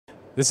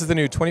This is the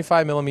new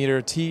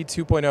 25mm T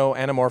 2.0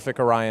 Anamorphic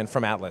Orion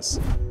from Atlas.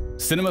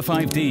 Cinema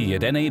 5D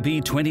at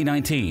NAB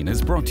 2019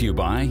 is brought to you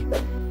by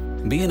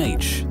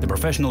B&H, the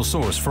professional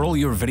source for all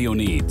your video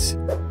needs.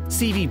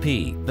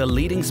 CVP, the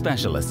leading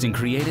specialist in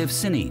creative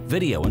cine,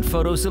 video and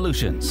photo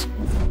solutions.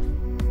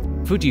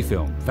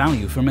 Fujifilm,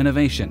 value from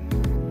innovation.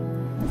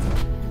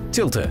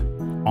 Tilta,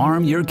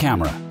 arm your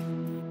camera.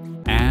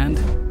 And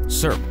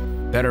SERP,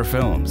 better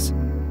films.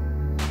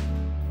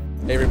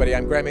 Hey everybody,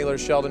 I'm Grant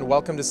Mailer-Sheldon.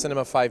 Welcome to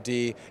Cinema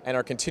 5D and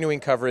our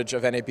continuing coverage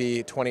of NAB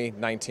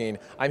 2019.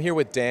 I'm here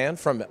with Dan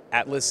from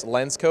Atlas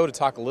Lens Co. to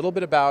talk a little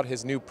bit about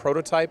his new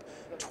prototype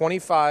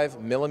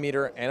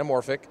 25mm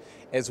anamorphic,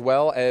 as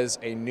well as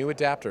a new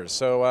adapter.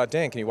 So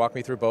Dan, can you walk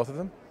me through both of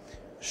them?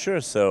 Sure.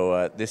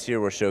 So this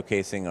year we're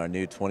showcasing our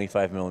new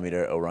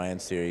 25mm Orion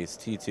series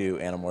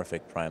T2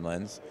 anamorphic prime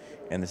lens.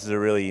 And this is a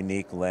really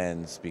unique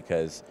lens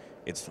because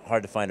it's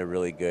hard to find a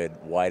really good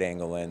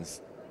wide-angle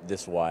lens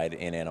this wide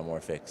in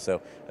anamorphic.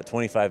 So a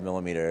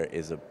 25mm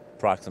is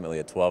approximately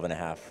a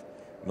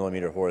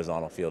 12.5mm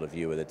horizontal field of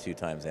view with a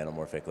 2x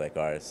anamorphic like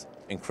ours.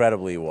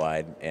 Incredibly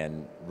wide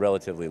and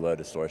relatively low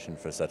distortion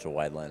for such a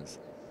wide lens.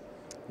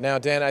 Now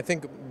Dan, I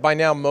think by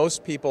now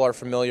most people are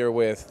familiar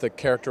with the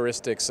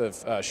characteristics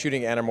of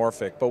shooting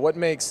anamorphic, but what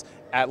makes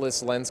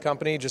Atlas Lens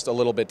Company just a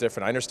little bit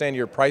different? I understand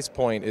your price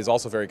point is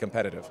also very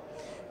competitive.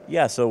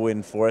 Yeah, so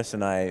when Forrest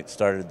and I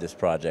started this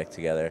project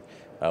together,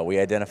 we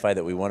identified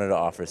that we wanted to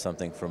offer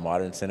something for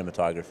modern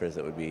cinematographers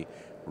that would be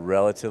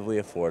relatively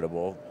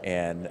affordable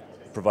and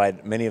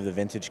provide many of the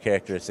vintage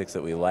characteristics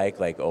that we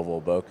like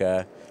oval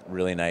bokeh,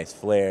 really nice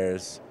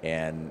flares,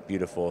 and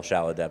beautiful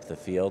shallow depth of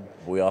field.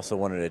 We also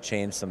wanted to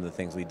change some of the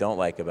things we don't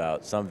like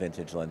about some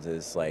vintage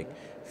lenses, like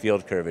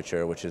field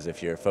curvature, which is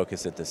if you're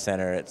focused at the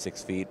center at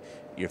 6 feet,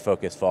 your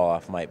focus fall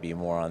off might be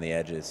more on the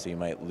edges, so you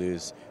might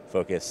lose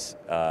focus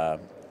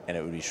and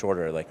it would be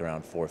shorter, like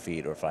around 4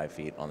 feet or 5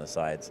 feet on the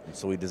sides.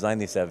 So we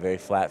designed these to have very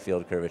flat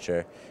field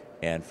curvature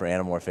and for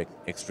anamorphic,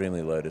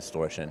 extremely low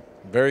distortion.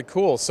 Very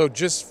cool. So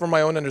just from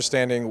my own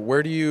understanding,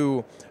 where do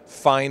you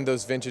find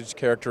those vintage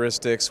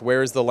characteristics?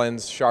 Where is the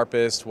lens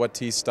sharpest? What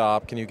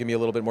T-stop? Can you give me a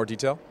little bit more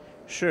detail?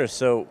 Sure.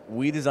 So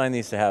we designed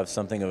these to have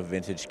something of a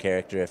vintage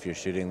character if you're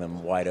shooting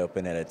them wide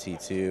open at a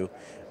T2.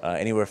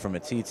 Anywhere from a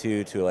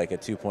T2 to like a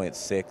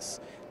 2.6,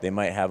 they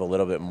might have a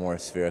little bit more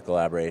spherical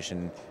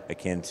aberration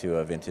akin to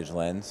a vintage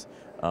lens.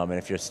 And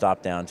if you're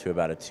stopped down to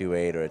about a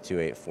 2.8 or a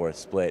 2.84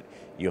 split,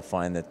 you'll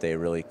find that they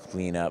really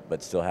clean up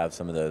but still have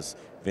some of those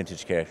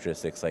vintage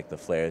characteristics like the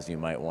flares you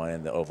might want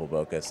in the oval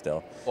bokeh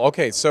still.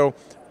 Okay, so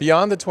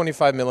beyond the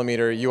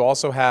 25mm, you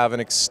also have an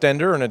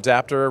extender, an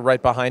adapter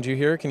right behind you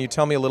here. Can you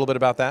tell me a little bit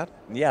about that?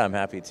 Yeah, I'm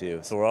happy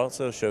to. So we're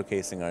also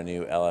showcasing our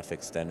new LF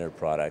extender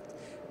product.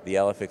 The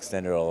LF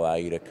extender will allow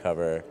you to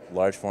cover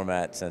large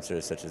format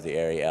sensors such as the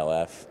Arri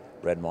LF,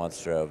 Red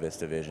Monstro,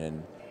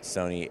 VistaVision,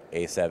 Sony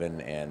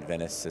A7 and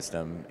Venice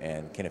system,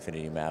 and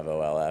Kinefinity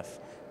Mavo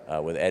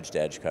LF with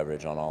edge-to-edge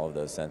coverage on all of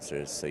those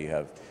sensors. So you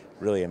have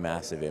really a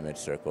massive image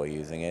circle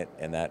using it,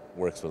 and that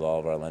works with all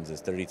of our lenses,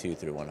 32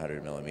 through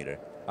 100mm.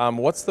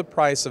 What's the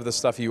price of the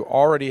stuff you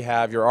already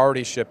have, you're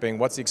already shipping?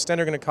 What's the extender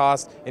going to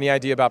cost? Any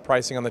idea about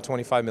pricing on the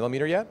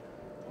 25mm yet?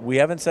 We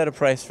haven't set a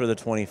price for the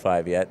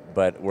 25 yet,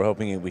 but we're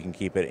hoping we can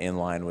keep it in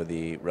line with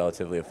the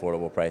relatively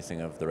affordable pricing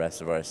of the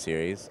rest of our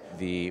series.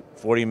 The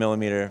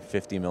 40mm,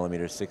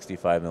 50mm,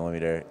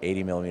 65mm,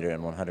 80mm,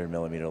 and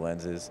 100mm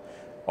lenses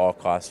all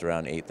cost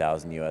around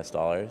 $8,000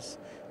 US.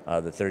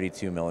 The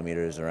 32mm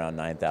is around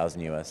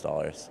 $9,000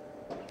 US.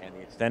 And the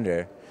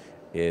extender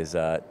is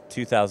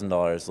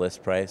 $2,000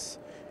 list price.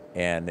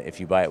 And if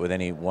you buy it with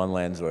any one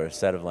lens or a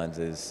set of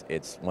lenses,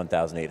 it's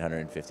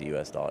 $1,850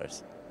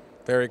 US.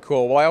 Very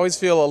cool. Well, I always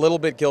feel a little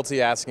bit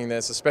guilty asking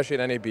this, especially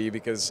at NAB,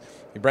 because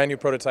a brand new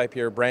prototype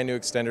here, brand new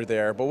extender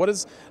there. But what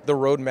does the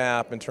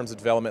roadmap in terms of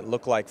development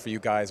look like for you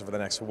guys over the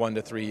next 1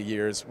 to 3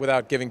 years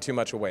without giving too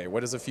much away? What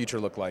does the future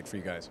look like for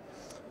you guys?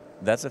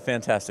 That's a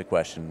fantastic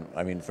question.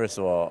 I mean, first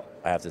of all,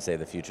 I have to say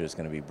the future is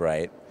going to be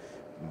bright.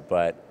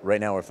 But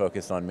right now we're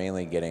focused on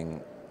mainly getting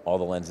all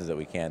the lenses that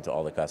we can to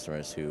all the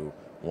customers who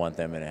want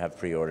them and have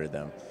pre-ordered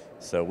them.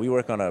 So we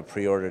work on a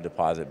pre-order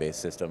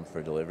deposit-based system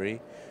for delivery.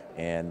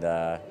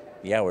 And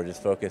yeah, we're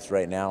just focused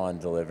right now on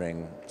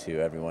delivering to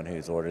everyone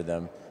who's ordered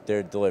them.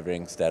 They're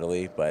delivering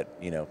steadily, but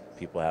you know,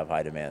 people have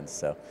high demands,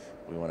 so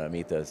we want to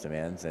meet those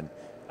demands. And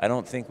I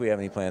don't think we have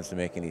any plans to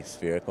make any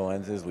spherical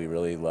lenses. We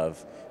really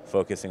love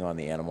focusing on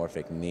the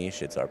anamorphic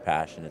niche. It's our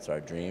passion, it's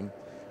our dream,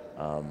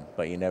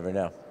 but you never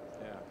know.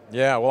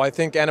 Yeah, well, I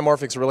think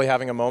anamorphic's really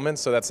having a moment,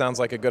 so that sounds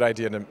like a good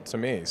idea to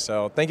me.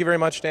 So thank you very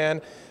much,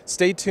 Dan.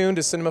 Stay tuned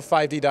to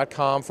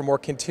cinema5d.com for more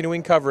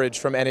continuing coverage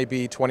from NAB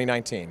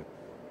 2019.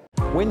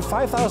 Win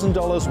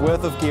 $5,000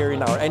 worth of gear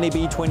in our NAB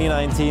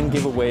 2019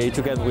 giveaway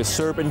together with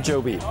SERP and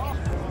Joby.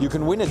 You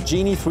can win a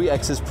Genie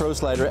 3-axis Pro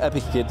Slider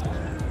Epic Kit,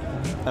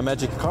 a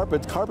Magic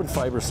Carpet carbon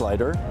fiber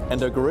slider,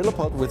 and a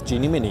GorillaPod with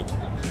Genie Mini.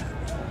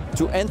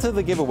 To enter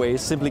the giveaway,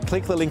 simply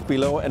click the link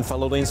below and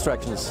follow the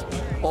instructions.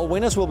 All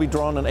winners will be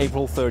drawn on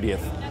April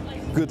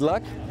 30th. Good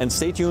luck and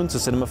stay tuned to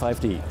Cinema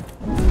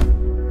 5D.